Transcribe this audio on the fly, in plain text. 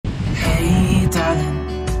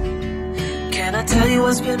darling, can I tell you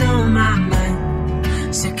what's been on my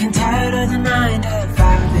mind? Sick and tired of the 9 to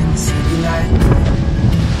 5 in the city life.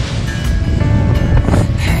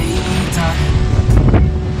 Hey darling,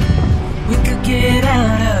 we could get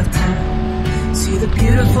out of town, see the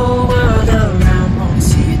beautiful world around, wanna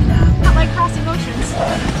see it now. Not like crossing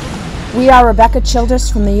oceans. We are Rebecca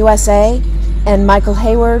Childress from the USA and Michael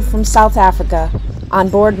Hayward from South Africa on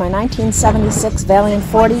board my 1976 Valiant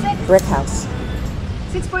 40 brick house.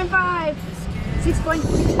 6.5. 6.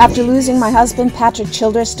 After losing my husband Patrick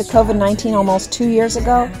Childress to COVID-19 almost 2 years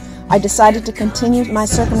ago, I decided to continue my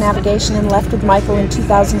circumnavigation and left with Michael in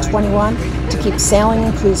 2021 to keep sailing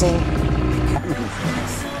and cruising.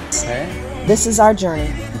 This is our journey.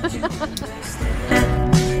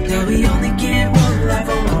 Yeah, we only get one life,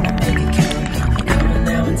 I wanna make it count. Come on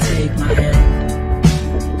now and take my hand.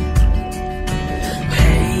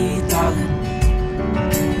 Hey darling,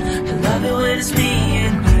 I love it when it's me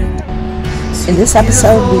and you. In this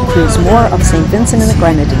episode, we cruise more of St. Vincent and the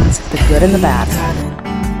Grenadines, the good and the bad.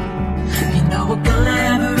 You know we're gonna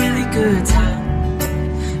have a really good time,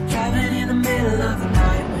 driving in the middle of the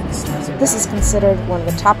night when the stars are. This is considered one of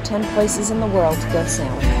the top 10 places in the world to go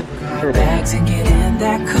sailing. Bags and get in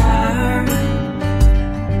that car,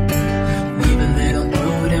 leave a little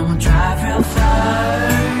note and we'll drive real far.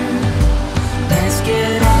 Let's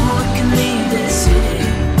get on, we can leave this city,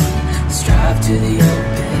 let's drive to the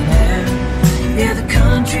open air. Yeah, the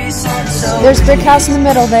countryside is so There's Brick House in the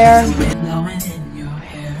middle there. wind blowing in your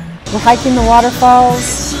hair. We're hiking the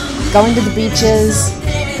waterfalls, going to the beaches,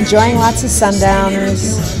 enjoying lots of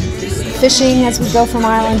sundowners, fishing as we go from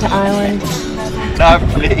island to island,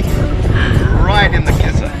 Lovely. Right in the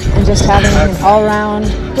kisser. and just having an all-around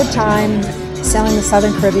good time sailing the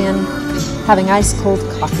Southern Caribbean, having ice-cold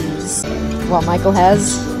coffees, while Michael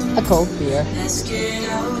has a cold beer. Let's get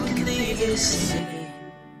out, we can leave this city,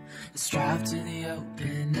 let's drive to the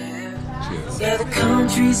open air. Yeah, the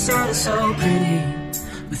countryside is so pretty,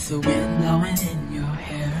 with the wind blowing in your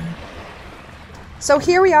hair. So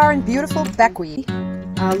here we are in beautiful Bequia,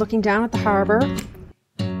 looking down at the harbor.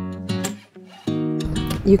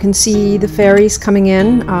 You can see the ferries coming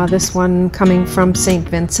in, this one coming from St.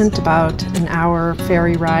 Vincent, about an hour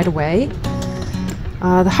ferry ride away.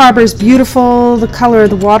 The harbor is beautiful, the color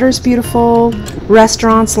of the water is beautiful,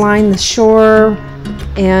 restaurants line the shore,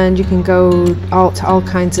 and you can go to all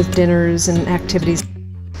kinds of dinners and activities.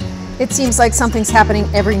 It seems like something's happening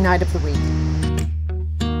every night of the week.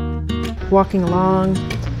 Walking along,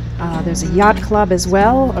 there's a yacht club as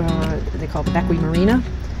well, they call it the Bequia Marina,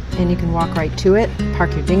 and you can walk right to it,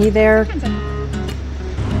 park your dinghy there.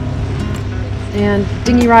 And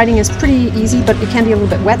dinghy riding is pretty easy, but it can be a little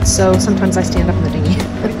bit wet, so sometimes I stand up in the dinghy.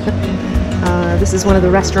 This is one of the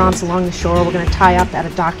restaurants along the shore. We're going to tie up at a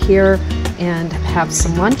dock here and have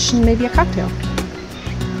some lunch and maybe a cocktail.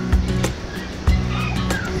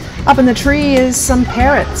 Up in the tree is some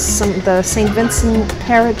parrots. The St. Vincent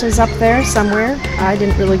parrot is up there somewhere. I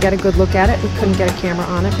didn't really get a good look at it. We couldn't get a camera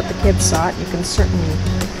on it, but the kids saw it. You can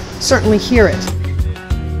certainly hear it.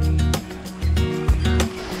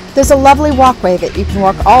 There's a lovely walkway that you can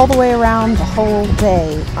walk all the way around the whole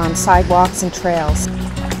day on sidewalks and trails.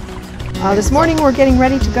 This morning we're getting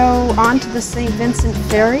ready to go on to the St. Vincent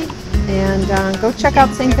ferry and go check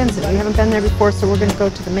out St. Vincent. We haven't been there before, so we're going to go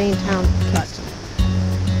to the main town of Kingstown.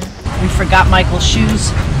 We forgot Michael's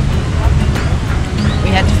shoes. We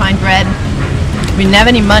had to find bread. We didn't have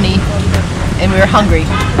any money, and we were hungry.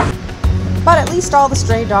 But at least all the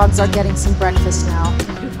stray dogs are getting some breakfast now.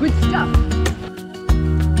 Good stuff.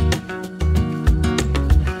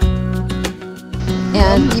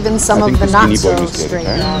 And even some of the not-so-stray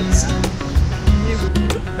dogs.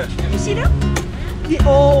 You see them?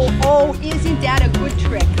 Oh, isn't that a good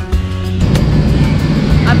trick?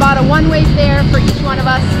 I bought a one-way fare for each one of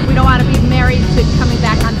us. We don't want to be married to coming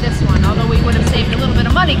back on this one, although we would have saved a little bit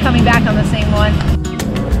of money coming back on the same one.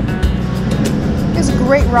 It's a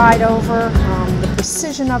great ride over. The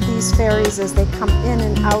precision of these ferries as they come in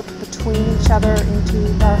and out between each other into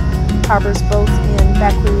the harbors both in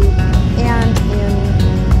Bequia and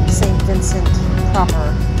in St. Vincent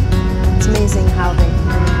proper. It's amazing how they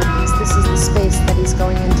maneuver these. This is the space that he's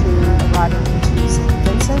going into, arriving into St.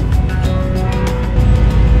 Vincent.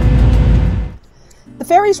 The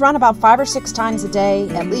ferries run about 5 or 6 times a day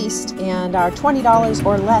at least and are $20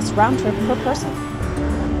 or less round trip per person.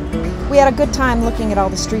 We had a good time looking at all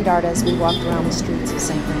the street art as we walked around the streets of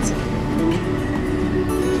St. Vincent.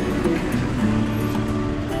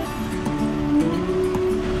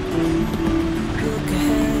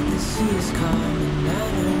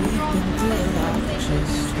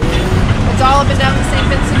 It's all up and down the St.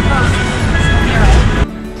 Vincent coast.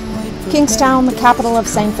 Kingstown, the capital of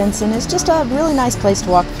St Vincent, is just a really nice place to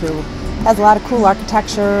walk through. It has a lot of cool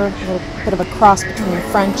architecture, a little bit of a cross between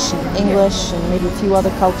French and English and maybe a few other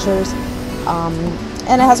cultures.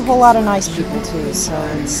 And it has a whole lot of nice people too, so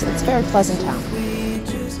it's a very pleasant town.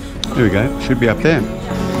 Here we go, should be up there.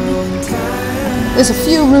 There's a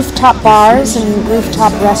few rooftop bars and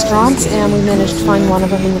rooftop restaurants, and we managed to find one of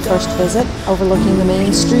them in the first visit, overlooking the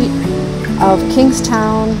main street of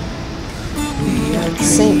Kingstown,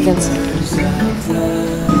 St Vincent.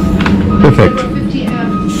 Perfect. 45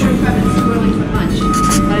 minutes too early for lunch,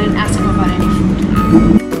 but I didn't ask him about any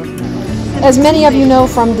food. As many of you know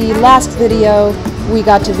from the last video, we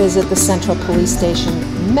got to visit the Central Police Station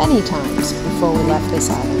many times before we left this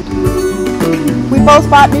island. We both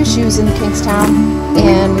bought new shoes in Kingstown,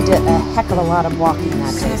 and we did a heck of a lot of walking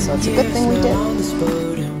that day, so it's a good thing we did.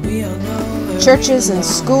 Churches and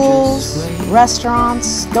schools, restaurants,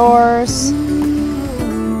 stores.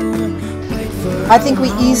 I think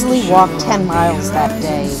we easily walked 10 miles that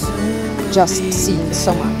day, just seeing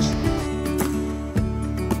so much.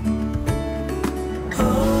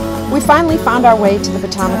 We finally found our way to the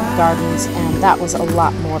Botanical Gardens, and that was a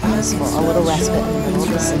lot more peaceful, a little respite in the middle of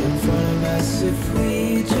the city.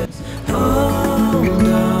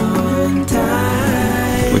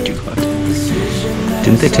 What you got?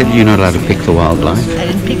 Didn't they tell you you're not allowed to pick the wildlife? I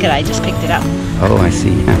didn't pick it, I just picked it up. Oh, I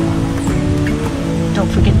see. Yeah. Don't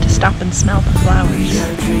forget to stop and smell the flowers.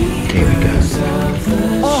 There we go.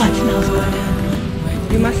 Oh, it smells good.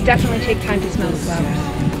 You must definitely take time to smell the flowers.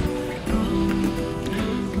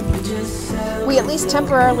 We at least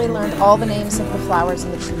temporarily learned all the names of the flowers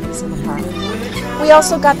and the trees in the park. We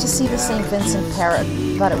also got to see the St. Vincent parrot,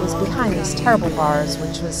 but it was behind these terrible bars,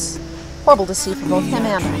 which was horrible to see for both him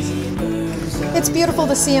and us. It's beautiful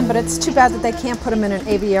to see him, but it's too bad that they can't put him in an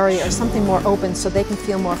aviary or something more open so they can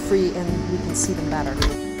feel more free and we can see them better.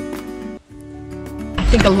 I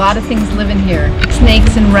think a lot of things live in here.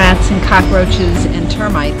 Snakes and rats and cockroaches and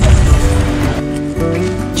termites.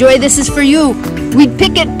 Joy, this is for you. We'd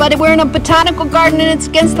pick it, but we're in a botanical garden and it's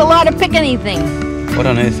against the law to pick anything. What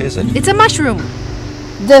on earth is it? It's a mushroom.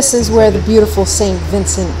 This is where the beautiful St.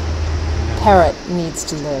 Vincent parrot needs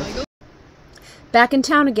to live. Back in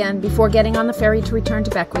town again, before getting on the ferry to return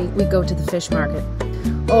to Bequia, we go to the fish market.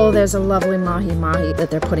 Oh, there's a lovely mahi-mahi that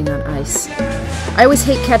they're putting on ice. I always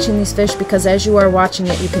hate catching these fish because as you are watching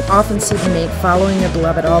it, you can often see the mate following their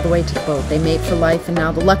beloved all the way to the boat. They mate for life, and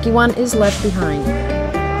now the lucky one is left behind.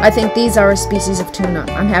 I think these are a species of tuna.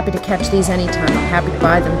 I'm happy to catch these anytime. I'm happy to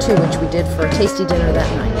buy them too, which we did for a tasty dinner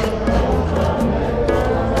that night.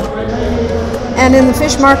 And in the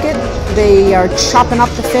fish market, they are chopping up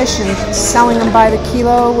the fish and selling them by the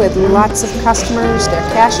kilo with lots of customers. They're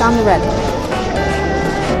cash on the ready.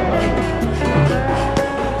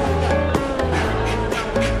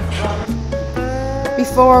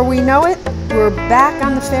 Before we know it, we're back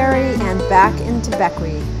on the ferry and back into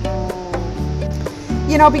Bequia.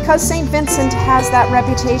 You know, because St. Vincent has that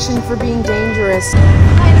reputation for being dangerous, I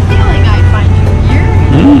had a feeling I'd find you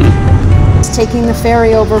here. taking the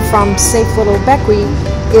ferry over from safe little Bequia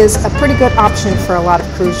is a pretty good option for a lot of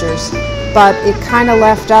cruisers, but it kind of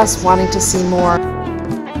left us wanting to see more.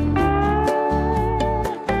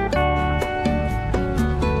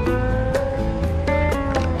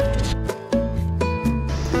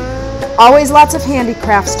 Always lots of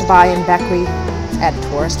handicrafts to buy in Bequia at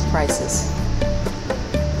tourist prices.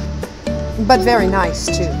 But very nice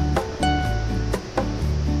too.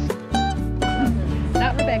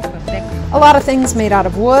 Not Rebecca, but Becky. A lot of things made out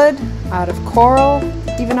of wood, out of coral,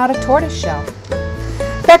 even out of tortoise shell.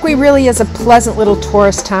 Bequia really is a pleasant little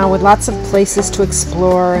tourist town with lots of places to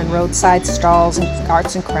explore and roadside stalls and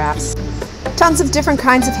arts and crafts. Tons of different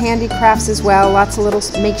kinds of handicrafts as well, lots of little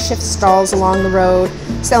makeshift stalls along the road,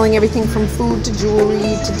 selling everything from food to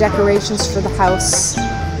jewelry to decorations for the house.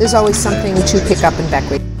 There's always something to pick up in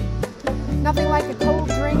Bequia. Nothing like a cold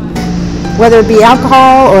drink, whether it be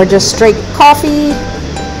alcohol or just straight coffee.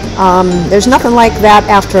 There's nothing like that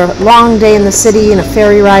after a long day in the city and a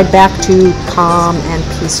ferry ride back to calm and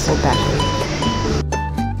peaceful Bequia.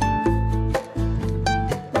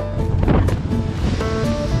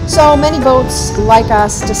 So many boats like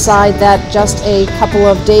us decide that just a couple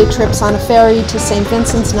of day trips on a ferry to St.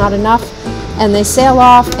 Vincent's not enough, and they sail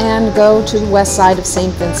off and go to the west side of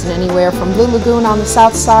St. Vincent, anywhere from Blue Lagoon on the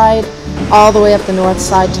south side all the way up the north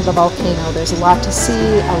side to the volcano. There's a lot to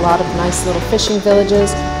see, a lot of nice little fishing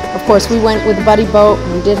villages. Of course, we went with a buddy boat,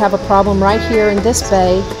 and we did have a problem right here in this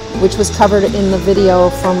bay, which was covered in the video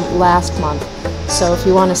from last month. So if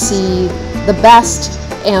you want to see the best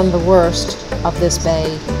and the worst of this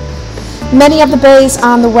bay, Many of the bays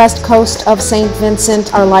on the west coast of St.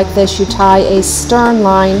 Vincent are like this. You tie a stern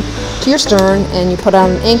line to your stern and you put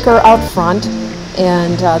on an anchor out front,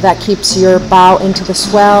 and that keeps your bow into the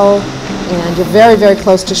swell, and you're very, very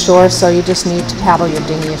close to shore, so you just need to paddle your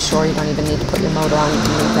dinghy ashore. You don't even need to put your motor on. You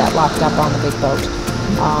can leave that locked up on the big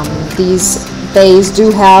boat. These bays do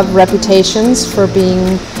have reputations for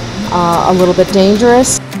being a little bit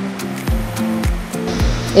dangerous.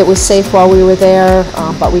 It was safe while we were there,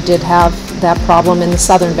 but we did have that problem in the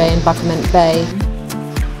southern bay, in Beckons Bay.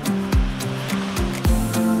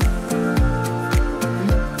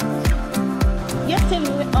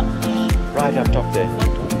 Right up top there.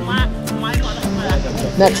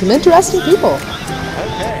 Met some interesting people.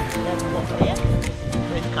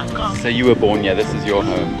 So you were born here, this is your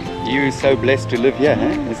home. You're so blessed to live here,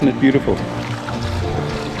 huh? Isn't it beautiful?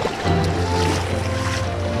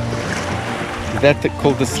 Is that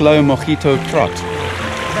called the slow mojito trot?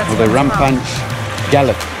 Or the rum punch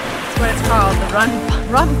gallop? That's what it's called,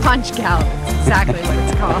 the rum punch gallop. That's exactly what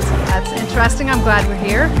it's called. That's interesting. I'm glad we're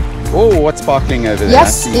here. Oh, what's sparkling over there?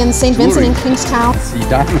 Yes, in St. Vincent in Kingstown. See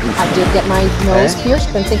diamonds. I did get my nose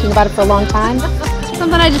pierced. Been thinking about it for a long time.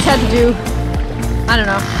 Something I just had to do. I don't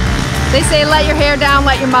know. They say let your hair down,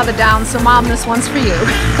 let your mother down. So Mom, this one's for you.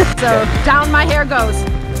 So down my hair goes.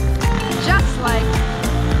 Just like...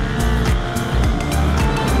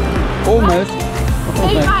 Almost.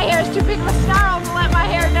 Hey, my hair is too big of a snarl to let my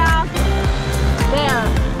hair down.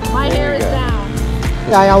 There, my hair is down.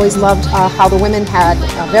 I always loved how the women had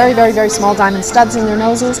very, very, very small diamond studs in their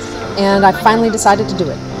noses, and I finally decided to do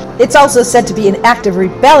it. It's also said to be an act of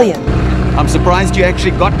rebellion. I'm surprised you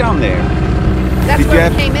actually got down there. That's where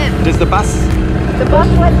we came in. Does the bus? The bus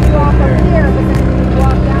lets you off up here, but then we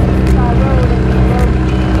walk down to the road and the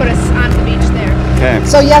road put us on the beach there. Okay.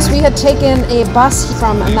 So yes, we had taken a bus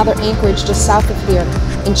from another anchorage just south of here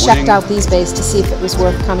and checked out these bays to see if it was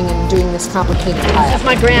worth coming and doing this complicated kayak. This is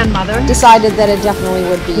my grandmother. Decided that it definitely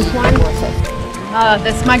would be worth it.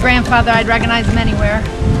 This is my grandfather. I'd recognize him anywhere.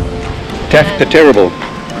 Taft the Terrible.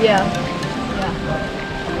 Yeah.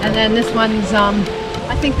 Yeah. And then this one's,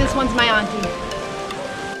 I think this one's my auntie.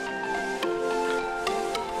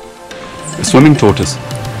 A swimming tortoise.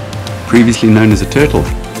 Previously known as a turtle.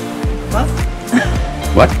 What?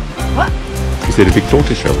 What? What? You said a big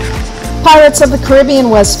tortoise shell. Pirates of the Caribbean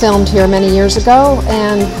was filmed here many years ago,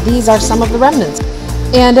 and these are some of the remnants.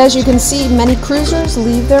 And as you can see, many cruisers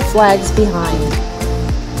leave their flags behind.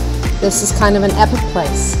 This is kind of an epic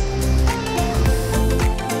place.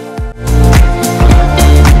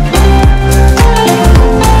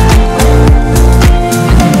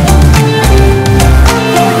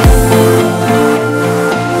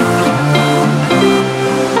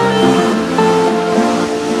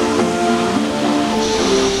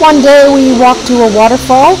 One day we walked to a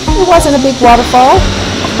waterfall. It wasn't a big waterfall,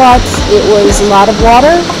 but it was a lot of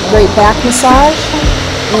water, great back massage,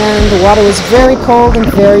 and the water was very cold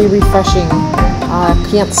and very refreshing.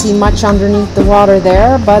 Can't see much underneath the water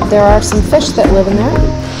there, but there are some fish that live in there.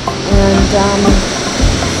 And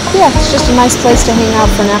yeah, it's just a nice place to hang out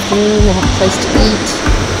for an afternoon. They have a place to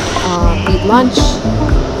eat lunch,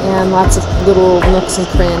 and lots of little nooks and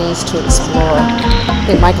crannies to explore. I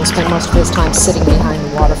think Michael spent most of his time sitting behind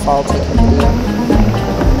the waterfall taking video.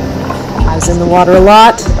 I was in the water a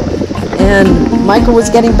lot, and Michael was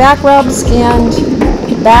getting back rubs and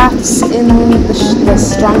baths in the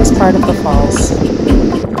strongest part of the falls.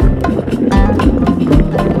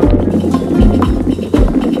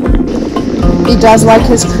 He does like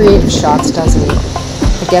his creative shots, doesn't he?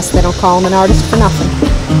 I guess they don't call him an artist for nothing.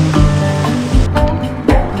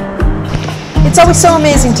 It's always so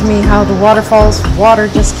amazing to me how the waterfalls water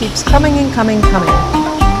just keeps coming and coming and coming.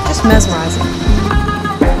 Just mesmerizing.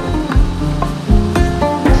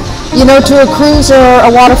 You know, to a cruiser, a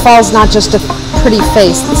waterfall is not just a pretty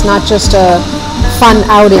face. It's not just a fun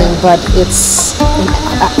outing, but it's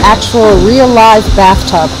an actual real live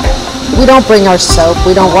bathtub. We don't bring our soap,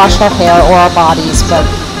 we don't wash our hair or our bodies, but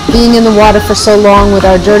being in the water for so long with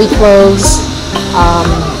our dirty clothes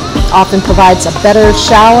often provides a better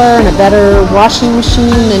shower and a better washing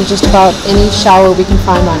machine than just about any shower we can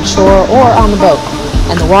find on shore or on the boat.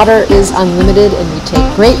 And the water is unlimited, and we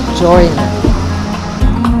take great joy in it.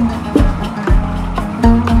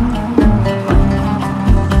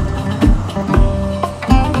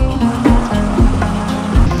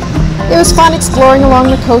 It was fun exploring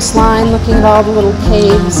along the coastline, looking at all the little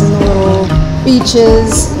caves and the little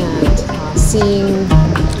beaches, and seeing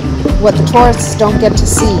what the tourists don't get to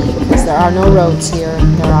see, because there are no roads here,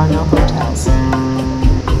 there are no hotels.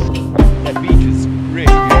 That beach is really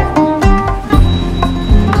beautiful.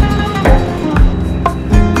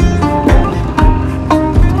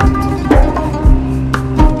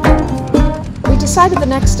 the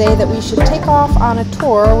next day that we should take off on a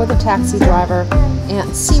tour with a taxi driver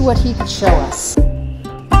and see what he could show us.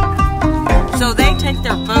 So they take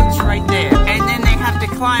their boats right there, and then they have to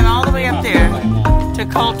climb all the way up there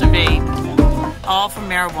to cultivate, all for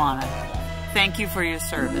marijuana. Thank you for your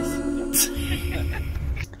service.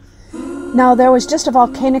 Now, there was just a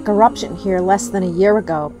volcanic eruption here less than a year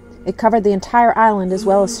ago. It covered the entire island as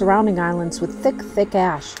well as surrounding islands with thick, thick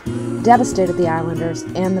ash. Devastated the islanders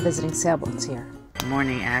and the visiting sailboats here. The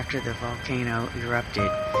morning after the volcano erupted.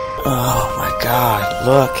 Oh my God,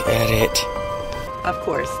 look at it. Of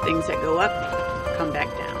course, things that go up come back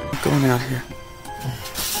down. I'm going out here.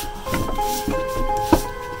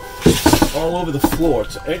 All over the floor.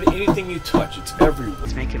 It's anything you touch, it's everywhere.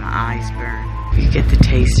 It's making my eyes burn. You get the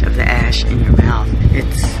taste of the ash in your mouth.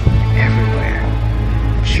 It's everywhere.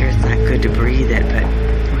 I'm sure it's not good to breathe it, but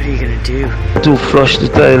what are you gonna do? To flush the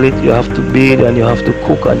toilet, you have to bathe and you have to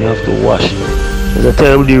cook and you have to wash. As I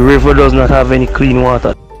tell you, the river does not have any clean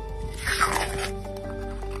water.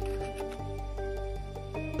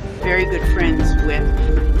 Very good friends with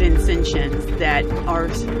Vincentians that are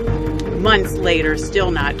months later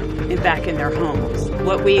still not back in their homes.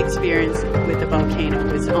 What we experienced with the volcano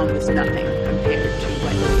was almost nothing compared to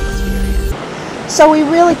what we experienced. So we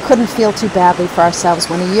really couldn't feel too badly for ourselves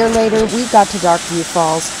when a year later we got to Dark View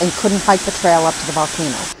Falls and couldn't hike the trail up to the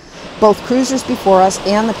volcano. Both cruisers before us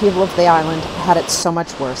and the people of the island had it so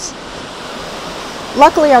much worse.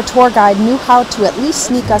 Luckily, our tour guide knew how to at least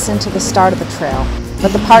sneak us into the start of the trail,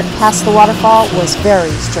 but the part past the waterfall was very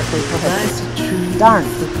strictly prohibited. Darn.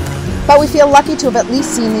 But we feel lucky to have at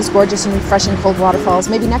least seen these gorgeous and refreshing cold waterfalls.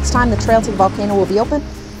 Maybe next time the trail to the volcano will be open,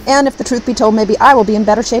 and if the truth be told, maybe I will be in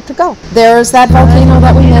better shape to go. There's that volcano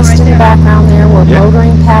that we missed in the background there. We're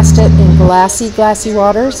motoring past it in glassy, glassy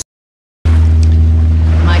waters.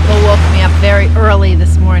 Michael woke me up very early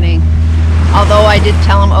this morning, although I did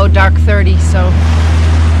tell him, oh, dark 30, so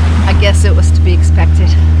I guess it was to be expected.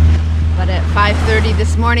 But at 5:30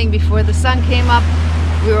 this morning, before the sun came up,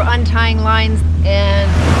 we were untying lines, and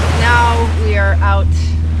now we are out.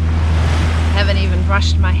 Haven't even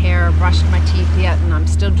brushed my hair or brushed my teeth yet, and I'm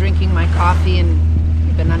still drinking my coffee, and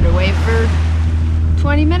we've been underway for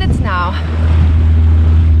 20 minutes now.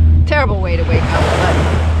 Terrible way to wake up, but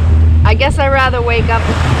I guess I'd rather wake up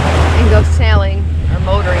and go sailing, or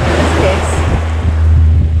motoring in this case,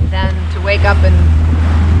 than to wake up and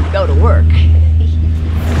go to work.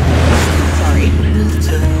 Sorry.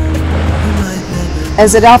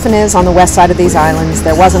 As it often is on the west side of these islands,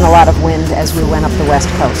 there wasn't a lot of wind as we went up the west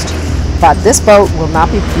coast. But this boat will not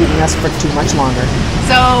be beating us for too much longer.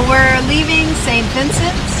 So we're leaving St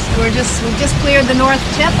Vincent. We just cleared the north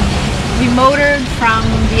tip. We motored from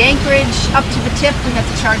the anchorage up to the tip. We had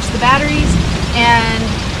to charge the batteries, and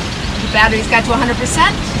the batteries got to 100%,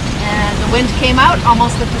 and the wind came out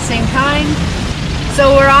almost at the same time.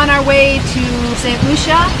 So we're on our way to St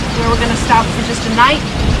Lucia, where we're going to stop for just a night,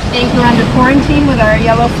 anchor under quarantine with our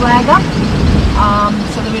yellow flag up,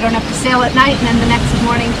 so that we don't have to sail at night, and then the next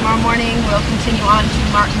morning, tomorrow morning, we'll continue on to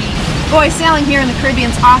Martinique. Boy, sailing here in the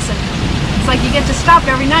Caribbean's awesome. It's like you get to stop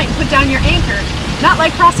every night and put down your anchor. Not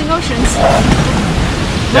like crossing oceans.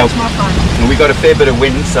 Much more fun. And we got a fair bit of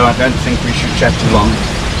wind, so I don't think we should chat too long.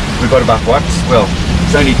 We got about what? Well,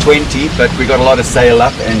 it's only 20, but we got a lot of sail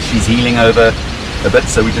up, and she's heeling over a bit,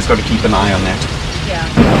 so we just got to keep an eye on that. Yeah.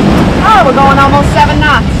 Oh, we're going almost 7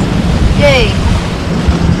 knots. Yay.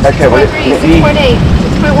 Okay, 6.3, 6.8,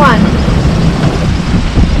 6.1.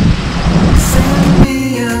 Send me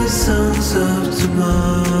your songs of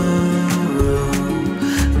tomorrow.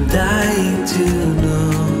 I'm dying to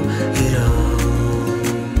know it all.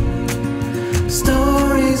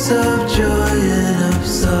 Stories of joy and of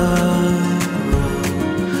sorrow.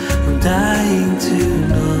 I'm dying to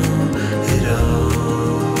know it all.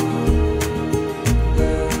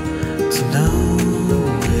 To know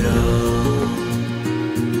it all.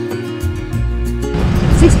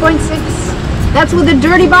 6.6. That's with a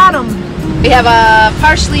dirty bottom. We have a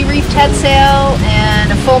partially reefed head sail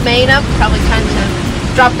and a full main up. Probably time to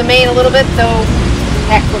drop the main a little bit, though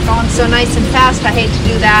heck, we're going so nice and fast, I hate to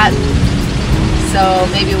do that. So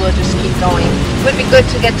maybe we'll just keep going. It would be good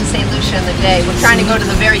to get to St. Lucia in the day. We're trying to go to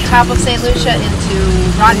the very top of St. Lucia into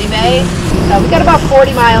Rodney Bay. We got about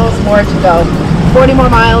 40 miles more to go. 40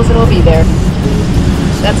 more miles and we'll be there.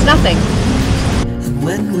 That's nothing. And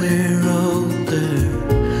when we're older,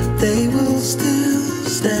 they will still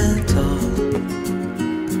stand tall.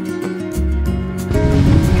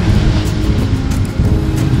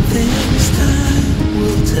 Things time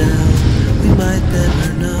will tell, we might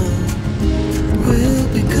never know. We'll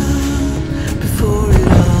be gone before it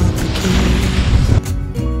all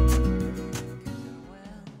begins.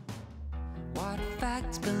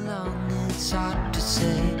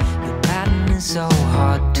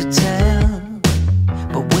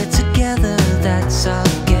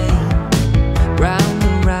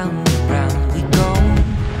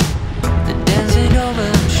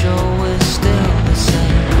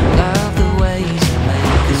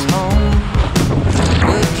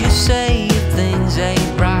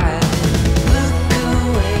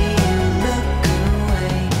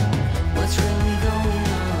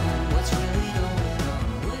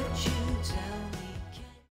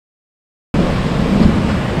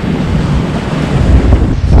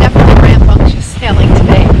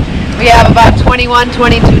 about 21,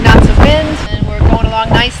 22 knots of wind, and we're going along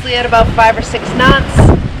nicely at about 5 or 6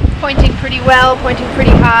 knots. Pointing pretty well, pointing pretty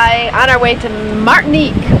high, on our way to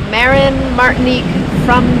Martinique, Marin, Martinique,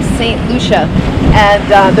 from St. Lucia.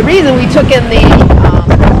 And the reason we took in the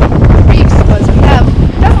reefs was we have,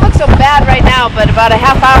 it doesn't look so bad right now, but about a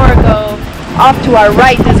half hour ago, off to our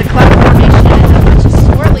right, there's a cloud formation and a bunch of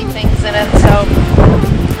swirly things in it, so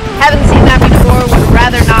haven't seen that before, would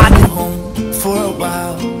rather not. Home for a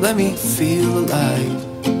while, let me feel alive.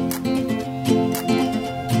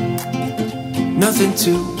 Nothing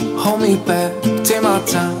to hold me back, take my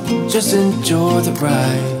time, just enjoy the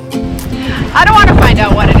ride. I don't want to find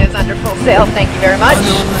out what it is under full sail, thank you very much.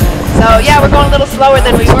 So yeah, we're going a little slower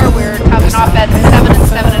than we were. We're topping off at 7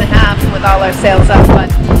 and 7.5 with all our sails up,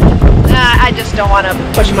 but I just don't want to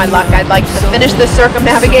push my luck. I'd like to finish the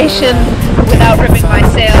circumnavigation without ripping my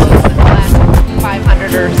sails in the last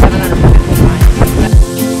 500 or 750 miles.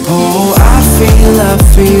 Oh, I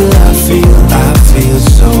feel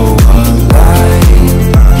so alive.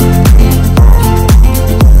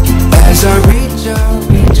 As I reach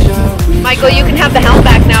out. Michael, you can have the helm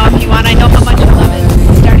back now if you want. I know how much you love it.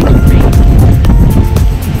 It's starting to rain.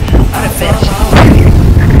 What a bitch.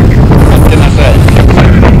 What can I say?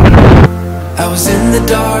 I was in the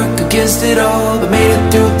dark against it all, but made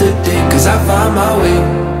it through the day, 'cause I found my way.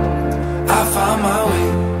 I found my way.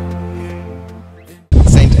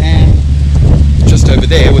 St. Anne, just over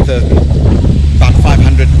there with about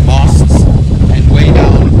 500 masts, and way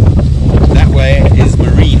down that way is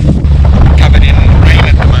Marine, covered in rain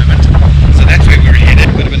at the moment. So that's where we're headed,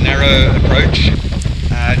 a bit of a narrow approach.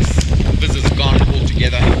 The viz has gone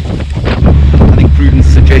altogether. I think prudence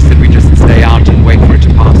suggested we just stay out and wait for it to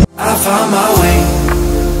pass. I found my way.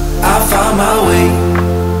 I found my way.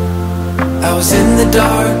 I was in the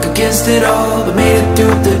dark against it all, but made it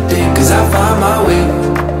through the day, 'cause I found my way.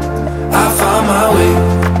 I found my way.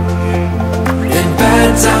 In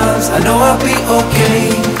bad times, I know I'll be okay,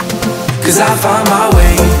 'cause I found my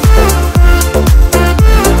way.